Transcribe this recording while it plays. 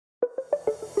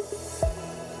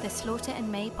The Slaughter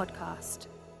and May podcast.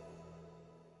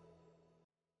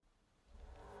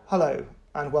 Hello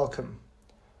and welcome.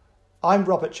 I'm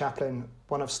Robert Chaplin,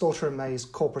 one of Slaughter and May's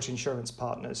corporate insurance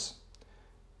partners.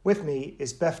 With me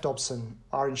is Beth Dobson,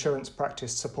 our insurance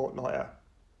practice support lawyer.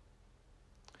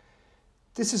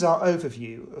 This is our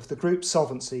overview of the group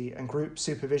solvency and group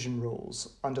supervision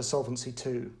rules under Solvency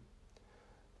II.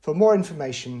 For more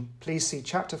information, please see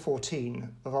Chapter 14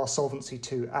 of our Solvency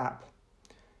II app.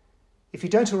 If you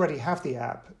don't already have the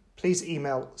app, please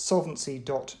email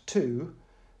solvency.2,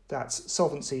 that's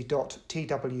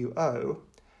solvency.two,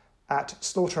 at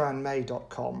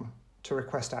slaughterandmay.com to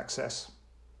request access.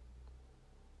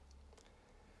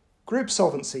 Group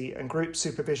solvency and group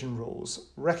supervision rules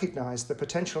recognise the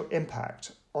potential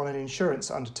impact on an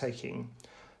insurance undertaking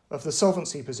of the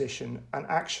solvency position and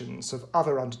actions of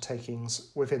other undertakings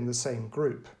within the same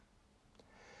group.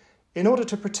 In order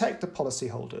to protect the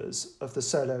policyholders of the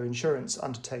solo insurance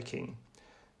undertaking,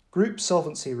 group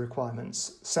solvency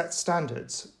requirements set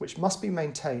standards which must be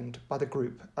maintained by the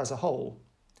group as a whole.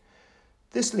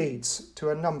 This leads to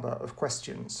a number of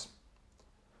questions.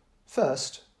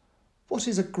 First, what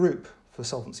is a group for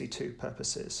Solvency II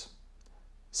purposes?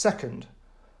 Second,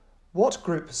 what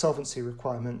group solvency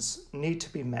requirements need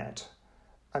to be met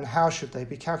and how should they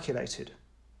be calculated?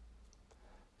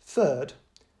 Third,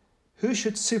 who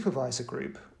should supervise a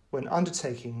group when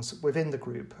undertakings within the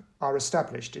group are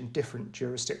established in different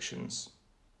jurisdictions?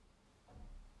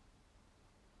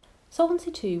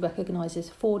 Solvency II recognises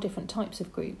 4 different types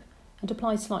of group and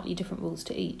applies slightly different rules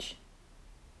to each.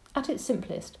 At its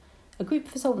simplest, a group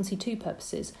for Solvency II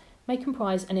purposes may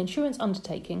comprise an insurance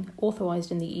undertaking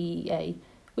authorised in the EEA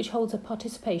which holds a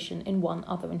participation in one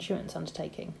other insurance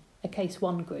undertaking, a Case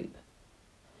 1 group.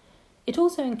 It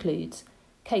also includes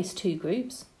Case 2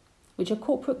 groups, which are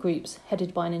corporate groups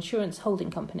headed by an insurance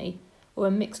holding company or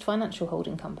a mixed financial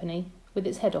holding company with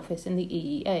its head office in the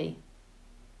EEA.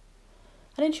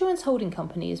 An insurance holding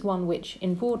company is one which,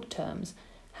 in broad terms,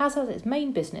 has as its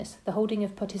main business the holding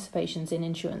of participations in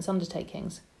insurance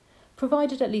undertakings,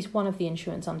 provided at least one of the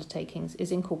insurance undertakings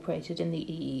is incorporated in the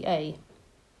EEA.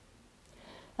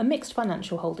 A mixed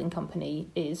financial holding company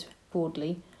is,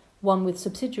 broadly, one with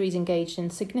subsidiaries engaged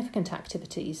in significant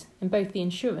activities in both the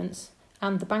insurance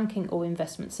and the banking or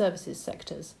investment services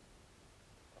sectors.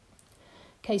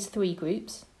 Case 3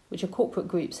 groups, which are corporate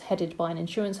groups headed by an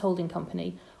insurance holding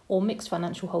company or mixed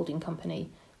financial holding company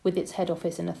with its head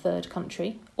office in a third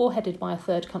country or headed by a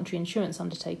third country insurance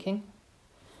undertaking.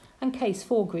 And Case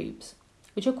 4 groups,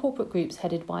 which are corporate groups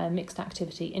headed by a mixed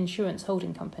activity insurance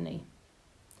holding company.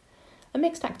 A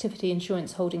mixed activity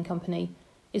insurance holding company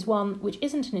is one which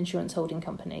isn't an insurance holding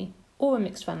company or a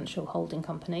mixed financial holding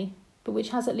company, but which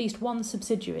has at least one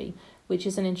subsidiary which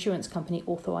is an insurance company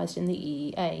authorised in the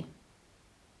EEA.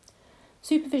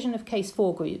 Supervision of Case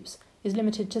 4 groups is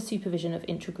limited to supervision of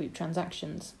intra-group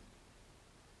transactions.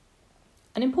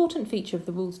 An important feature of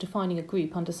the rules defining a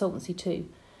group under Solvency II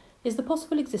is the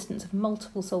possible existence of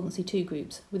multiple Solvency II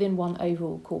groups within one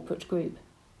overall corporate group.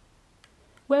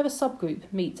 Where a subgroup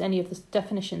meets any of the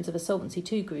definitions of a Solvency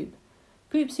II group,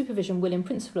 group supervision will in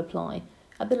principle apply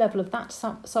at the level of that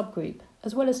subgroup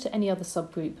as well as to any other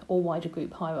subgroup or wider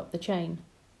group higher up the chain.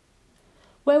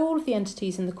 Where all of the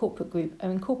entities in the corporate group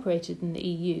are incorporated in the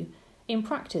EU, in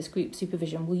practice group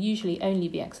supervision will usually only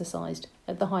be exercised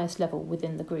at the highest level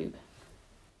within the group.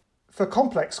 For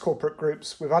complex corporate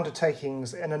groups with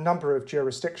undertakings in a number of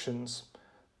jurisdictions,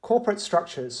 corporate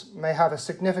structures may have a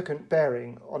significant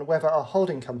bearing on whether a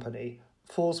holding company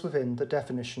falls within the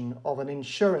definition of an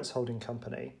insurance holding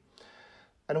company,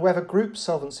 and whether group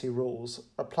solvency rules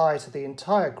apply to the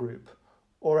entire group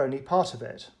or only part of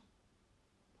it.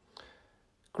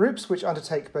 Groups which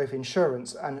undertake both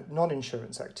insurance and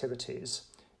non-insurance activities,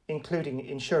 including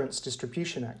insurance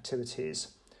distribution activities,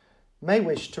 may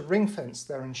wish to ring-fence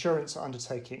their insurance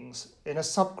undertakings in a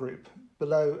subgroup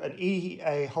below an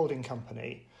EEA holding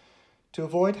company to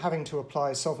avoid having to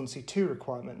apply Solvency II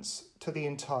requirements to the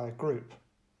entire group.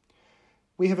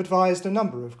 We have advised a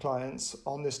number of clients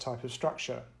on this type of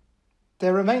structure.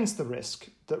 There remains the risk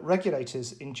that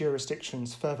regulators in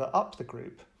jurisdictions further up the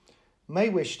group may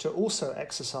wish to also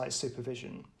exercise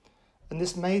supervision, and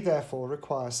this may therefore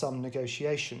require some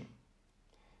negotiation.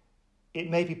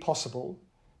 It may be possible,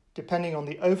 depending on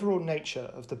the overall nature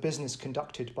of the business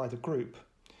conducted by the group,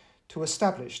 to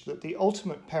establish that the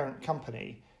ultimate parent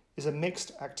company is a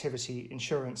mixed activity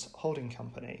insurance holding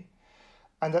company,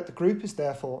 and that the group is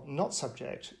therefore not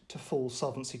subject to full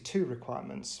Solvency II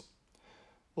requirements,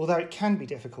 although it can be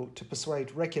difficult to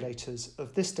persuade regulators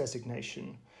of this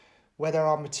designation where there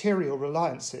are material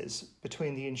reliances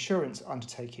between the insurance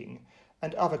undertaking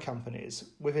and other companies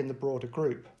within the broader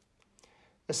group,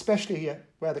 especially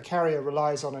where the carrier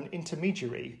relies on an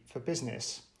intermediary for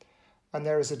business, and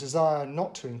there is a desire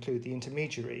not to include the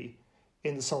intermediary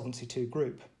in the Solvency II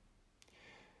group.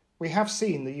 We have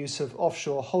seen the use of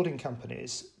offshore holding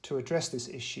companies to address this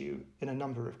issue in a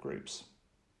number of groups.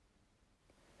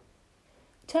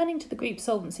 Turning to the group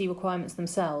solvency requirements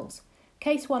themselves,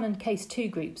 Case 1 and Case 2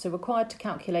 groups are required to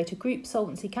calculate a group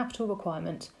solvency capital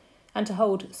requirement and to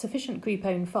hold sufficient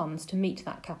group-owned funds to meet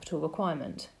that capital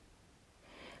requirement.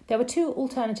 There are two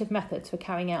alternative methods for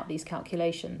carrying out these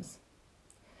calculations.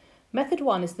 Method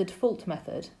 1 is the default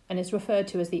method and is referred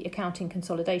to as the accounting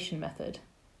consolidation method.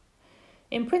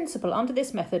 In principle, under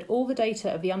this method, all the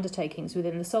data of the undertakings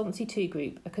within the Solvency II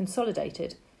group are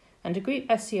consolidated, and a group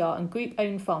SCR and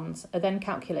group-owned funds are then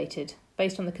calculated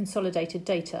based on the consolidated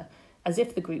data, as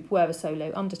if the group were a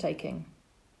solo undertaking.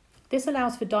 This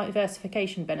allows for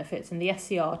diversification benefits in the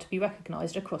SCR to be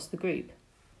recognised across the group.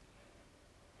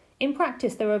 In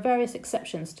practice, there are various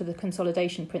exceptions to the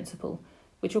consolidation principle,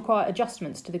 which require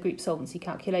adjustments to the group solvency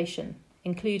calculation,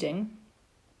 including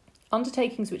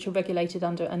undertakings which are regulated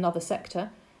under another sector,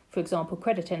 for example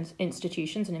credit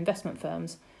institutions and investment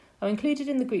firms, are included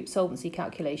in the group solvency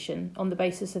calculation on the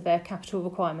basis of their capital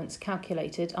requirements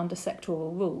calculated under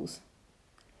sectoral rules.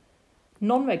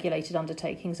 Non-regulated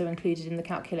undertakings are included in the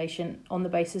calculation on the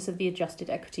basis of the adjusted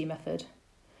equity method.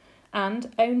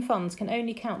 And own funds can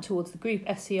only count towards the group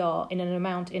SCR in an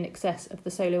amount in excess of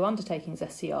the solo undertakings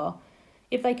SCR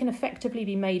if they can effectively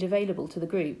be made available to the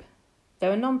group. There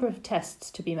are a number of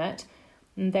tests to be met,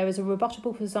 and there is a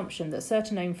rebuttable presumption that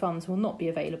certain own funds will not be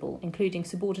available, including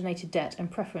subordinated debt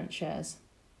and preference shares.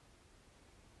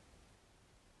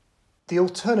 The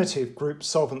alternative group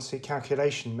solvency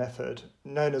calculation method,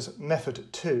 known as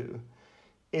Method 2,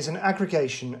 is an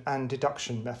aggregation and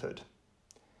deduction method.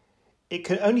 It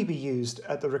can only be used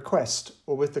at the request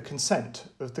or with the consent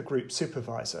of the group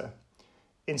supervisor,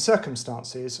 in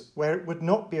circumstances where it would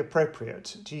not be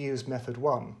appropriate to use Method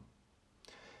 1.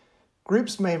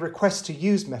 Groups may request to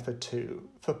use Method 2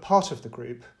 for part of the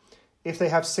group if they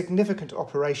have significant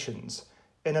operations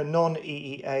in a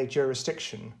non-EEA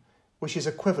jurisdiction, which is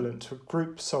equivalent to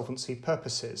group solvency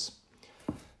purposes,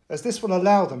 as this will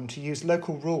allow them to use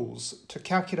local rules to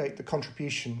calculate the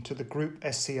contribution to the group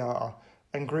SCR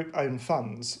and group-owned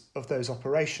funds of those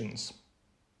operations.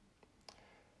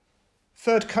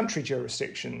 Third country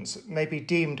jurisdictions may be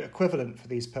deemed equivalent for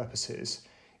these purposes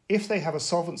if they have a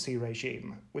solvency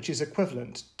regime which is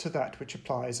equivalent to that which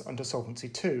applies under Solvency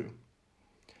II.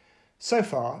 So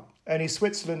far, only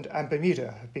Switzerland and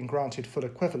Bermuda have been granted full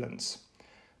equivalence,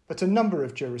 but a number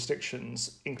of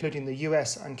jurisdictions, including the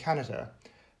US and Canada,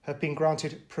 have been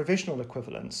granted provisional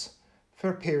equivalence for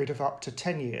a period of up to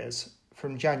 10 years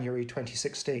from January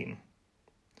 2016.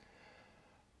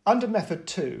 Under Method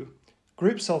 2,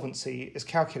 group solvency is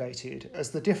calculated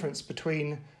as the difference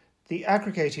between the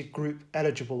aggregated group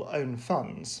eligible own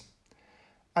funds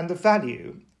and the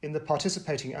value in the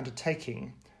participating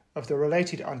undertaking of the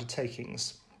related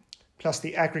undertakings plus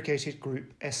the aggregated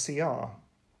group SCR.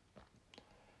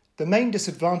 The main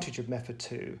disadvantage of Method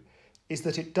 2 is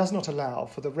that it does not allow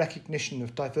for the recognition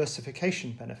of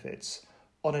diversification benefits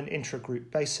on an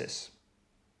intra-group basis.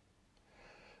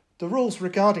 The rules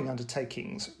regarding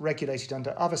undertakings regulated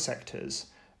under other sectors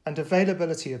and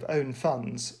availability of own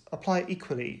funds apply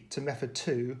equally to Method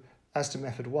 2 as to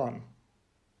Method 1.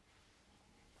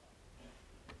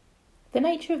 The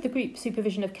nature of the group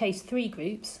supervision of Case 3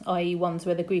 groups, i.e. ones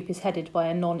where the group is headed by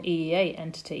a non-EEA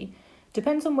entity,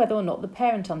 depends on whether or not the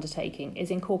parent undertaking is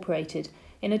incorporated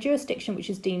in a jurisdiction which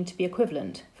is deemed to be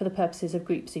equivalent for the purposes of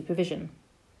group supervision.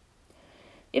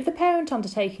 If the parent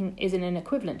undertaking is in an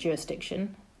equivalent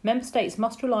jurisdiction, Member States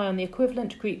must rely on the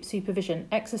equivalent group supervision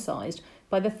exercised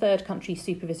by the third country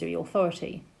supervisory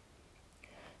authority.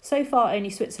 So far, only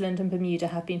Switzerland and Bermuda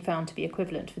have been found to be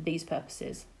equivalent for these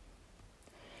purposes.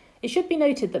 It should be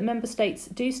noted that Member States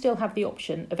do still have the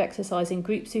option of exercising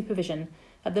group supervision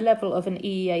at the level of an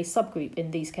EEA subgroup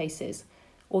in these cases,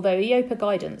 although EIOPA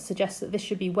guidance suggests that this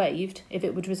should be waived if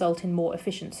it would result in more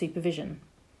efficient supervision.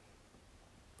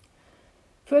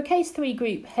 For a Case 3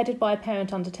 group headed by a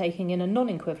parent undertaking in a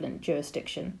non-equivalent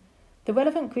jurisdiction, the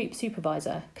relevant group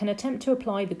supervisor can attempt to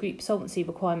apply the group solvency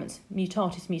requirements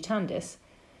mutatis mutandis,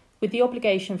 with the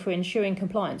obligation for ensuring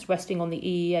compliance resting on the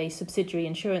EEA subsidiary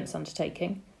insurance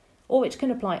undertaking, or it can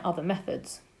apply other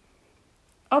methods.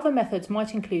 Other methods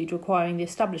might include requiring the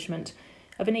establishment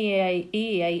of an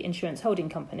EEA insurance holding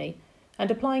company and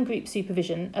applying group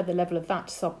supervision at the level of that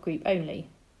subgroup only,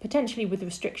 potentially with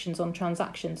restrictions on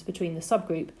transactions between the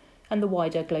subgroup and the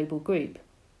wider global group.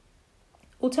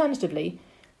 Alternatively,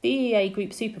 the EEA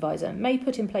Group Supervisor may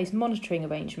put in place monitoring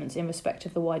arrangements in respect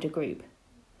of the wider group.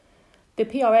 The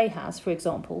PRA has, for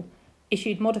example,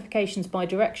 issued modifications by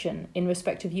direction in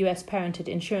respect of US parented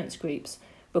insurance groups,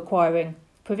 requiring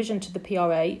provision to the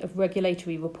PRA of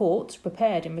regulatory reports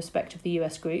prepared in respect of the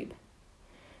US group,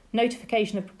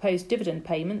 notification of proposed dividend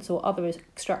payments or other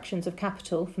extractions of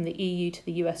capital from the EU to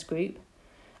the US group,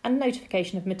 and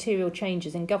notification of material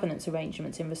changes in governance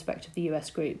arrangements in respect of the US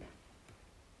group.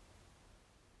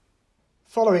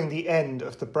 Following the end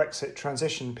of the Brexit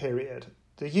transition period,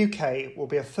 the UK will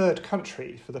be a third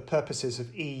country for the purposes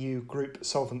of EU group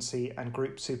solvency and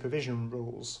group supervision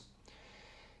rules.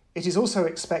 It is also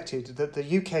expected that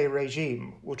the UK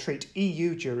regime will treat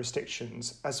EU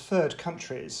jurisdictions as third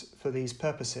countries for these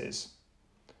purposes.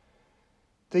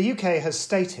 The UK has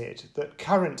stated that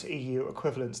current EU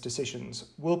equivalence decisions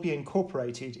will be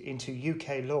incorporated into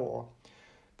UK law,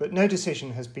 but no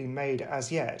decision has been made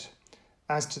as yet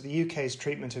as to the UK's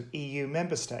treatment of EU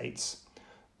member states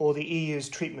or the EU's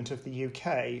treatment of the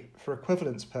UK for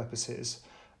equivalence purposes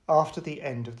after the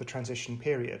end of the transition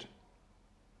period.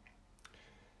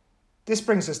 This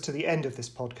brings us to the end of this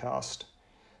podcast,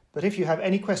 but if you have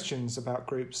any questions about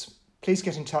groups, please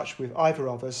get in touch with either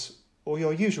of us or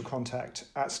your usual contact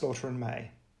at Slaughter & May.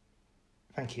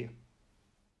 Thank you.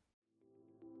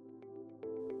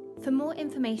 For more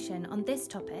information on this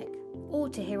topic, or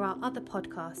to hear our other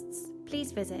podcasts,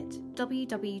 please visit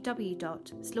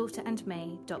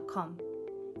www.slaughterandmay.com.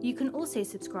 You can also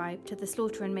subscribe to the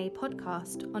Slaughter & May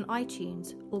podcast on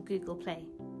iTunes or Google Play.